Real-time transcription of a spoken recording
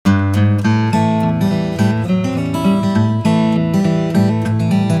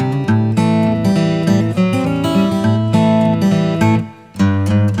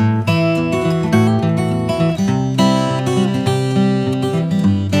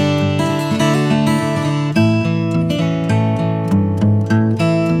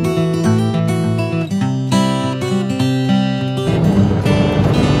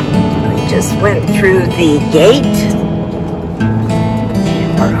through the gate.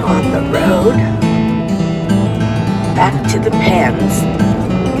 We're on the road back to the pens.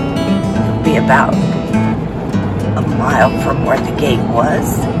 It'll be about a mile from where the gate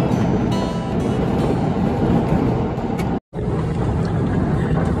was.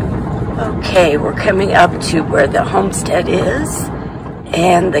 Okay, we're coming up to where the homestead is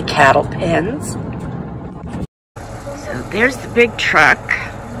and the cattle pens. So there's the big truck.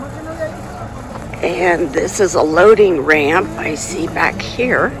 And this is a loading ramp I see back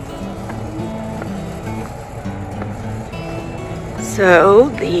here. So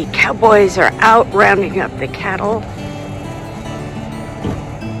the cowboys are out rounding up the cattle.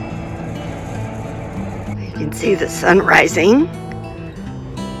 You can see the sun rising.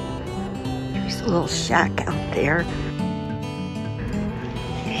 There's a little shack out there.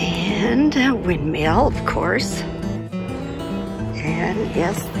 And a windmill, of course. And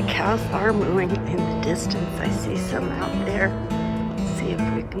yes, the cows are mooing in the distance. I see some out there. Let's see if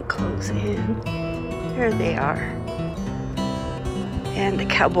we can close in. There they are. And the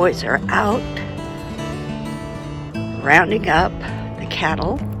cowboys are out rounding up the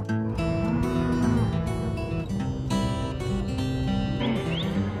cattle.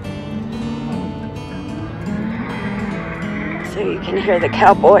 So you can hear the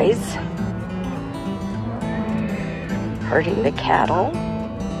cowboys herding the cattle.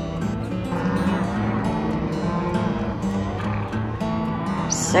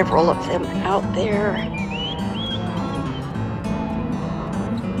 Several of them out there.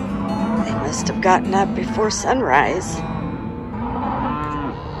 They must have gotten up before sunrise.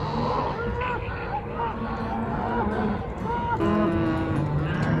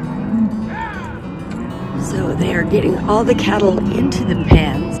 So they are getting all the cattle into the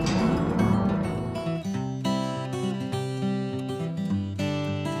pens.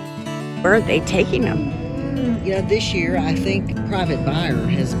 Where are they taking them? Yeah, this year I think private buyer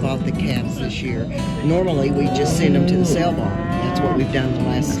has bought the calves this year. Normally we just send them to the sale barn. That's what we've done the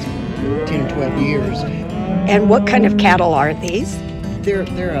last 10 or 12 years. And what kind of cattle are these? They're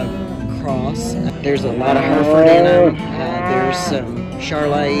a cross. There's a lot of Hereford in them. There's some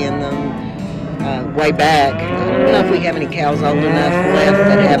Charolais in them. Way back, I don't know if we have any cows old enough left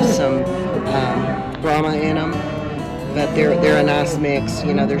that have some Brahma in them. But they're a nice mix.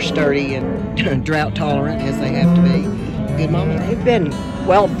 You know, they're sturdy and drought tolerant as they have to be. Good mama. They've been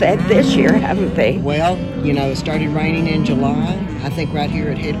well fed this year, haven't they? Well, you know, it started raining in July. I think right here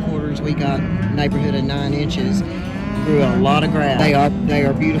at headquarters we got a neighborhood of 9 inches. Grew a lot of grass. They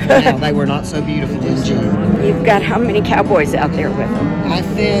are beautiful now. They were not so beautiful in June. You've got how many cowboys out there with them? I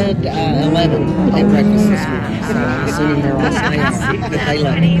fed 11 at breakfast this morning, so I'm assuming they're all staying. But they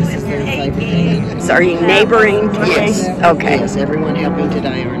love it. This is their favorite thing to do. So are you neighboring today? Yes. Okay. Yes, everyone helping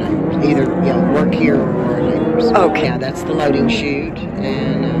today are neighbors. Either work here or are neighbors. Okay. Yeah, that's the loading chute,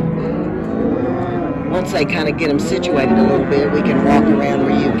 and once they kind of get them situated a little bit, we can walk around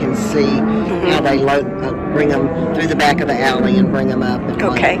where you can see how they load, bring them through the back of the alley and bring them up. And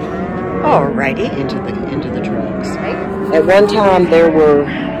okay. Alrighty. Into the trucks. At one time there were,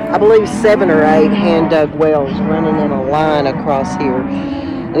 I believe, 7 or 8 hand-dug wells running in a line across here.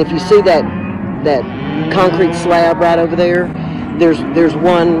 And if you see that concrete slab right over there, there's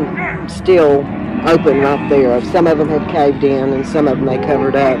one still open right there. Some of them had caved in and some of them they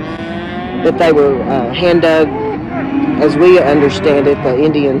covered up. But they were hand-dug, as we understand it. The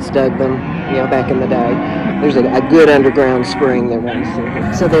Indians dug them, back in the day. There's a good underground spring that runs through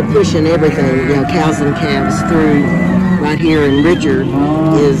here. So they're pushing everything, cows and calves through right here, and Richard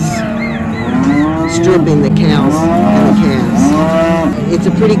is stripping the cows and the calves. It's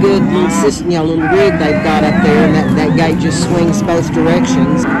a pretty good little system, little rig they've got up there, and that gate just swings both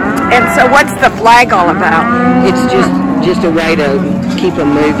directions. And so what's the flag all about? It's just a way to keep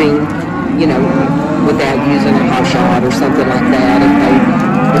them moving, without using a hot shot or something like that.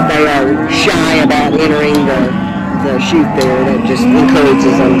 If they are shy about entering the chute there, that just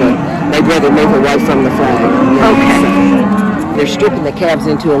encourages them to, they'd rather move away from the flag. Okay. So they're stripping the calves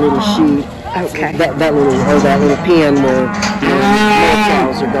into a little chute. Okay. That little pen where more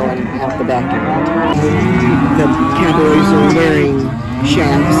cows are going out the back end. The cowboys are wearing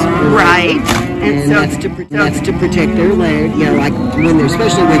shafts. Right. And that's to protect their leg, like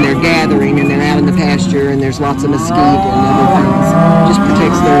especially when they're gathering and they're out in the pasture and there's lots of mesquite and other things. Just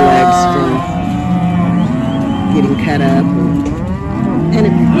protects their legs from getting cut up, and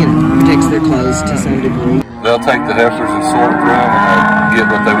it protects their clothes to some degree. They'll take the heifers and sort through them and get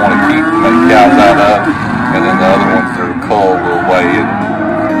what they want to keep and make cows out of, and then the other ones that are culled will weigh it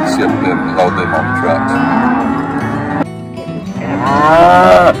and ship them and load them on the trucks.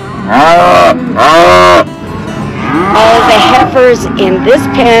 the heifers in this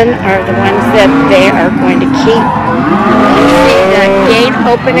pen are the ones that they are going to keep. You see the gate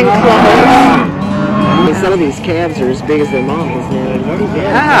open and close. Some of these calves are as big as their mamas now.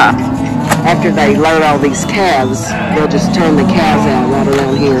 Yeah. After they load all these calves, they'll just turn the cows out right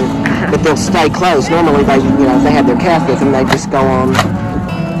around here. But they'll stay close. Normally, they, if they have their calf with them, they just go on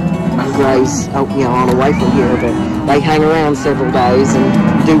and graze, on away from here. But they hang around several days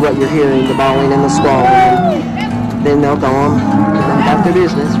and do what you're hearing, the bawling and the squalling. And then they'll go on about their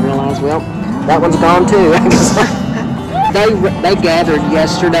business, realize, well, that one's gone too. They gathered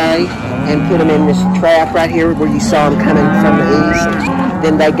yesterday and put them in this trap right here where you saw them coming from the east.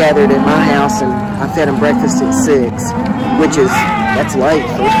 Then they gathered at my house and I fed them breakfast at 6, which is, that's late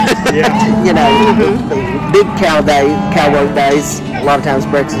for, big cowboy days. A lot of times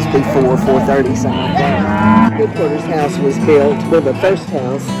breakfast be 4:30, something like that. Headquarters house was built, the first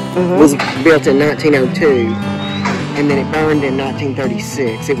house was built in 1902, and then it burned in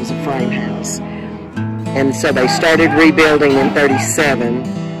 1936. It was a frame house. And so they started rebuilding in 37,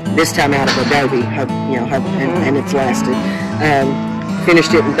 this time out of adobe, and it's lasted.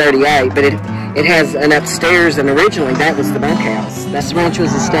 Finished it in 38, but it has an upstairs, and originally that was the bunkhouse. This ranch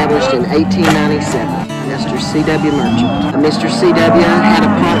was established in 1897. Mr. C.W. Merchant. Mr. C.W. had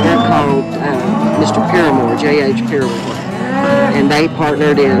a partner called Mr. Paramore, J.H. Paramore, and they had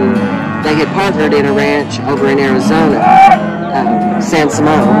partnered in a ranch over in Arizona, San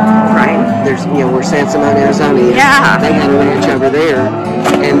Simon. Right. There's, where San Simon, Arizona is. Yeah. They had a ranch over there,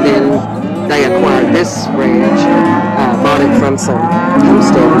 and then they acquired this ranch, bought it from some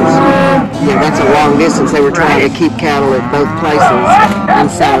homesteaders. That's a long distance. They were trying to keep cattle at both places, and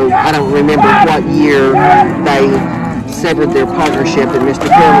so I don't remember what year they severed their partnership and Mr.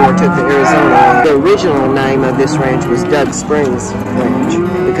 Paramore took to Arizona. The original name of this ranch was Doug Springs Ranch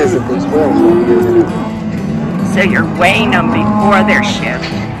because of these wells right here. So you're weighing them before they're shipped.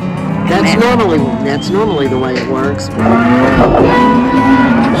 That's normally the way it works.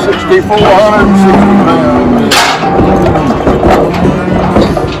 6,460 pounds.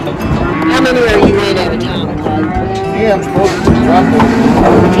 How many are you in at a time? Yeah, I'm supposed to be roughly.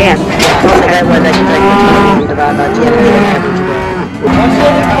 10. So that way they can take the time and divide by 10 and get an average weight.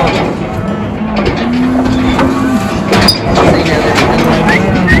 See, now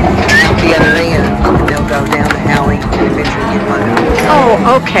they're out the other end, and they'll go down the alley and eventually get loaded.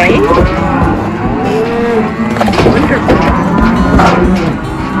 Oh, okay. Wonderful.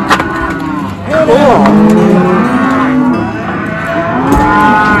 Cool.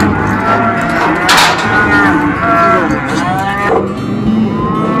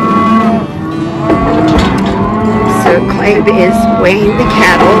 So Clabe is weighing the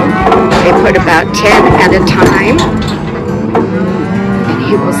cattle. They put about 10 at a time. And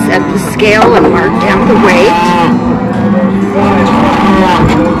he will set the scale and mark down the weight.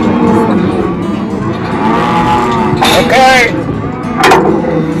 Okay.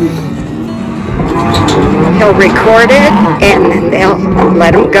 He'll record it, and then they'll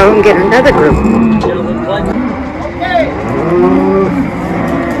let him go and get another group.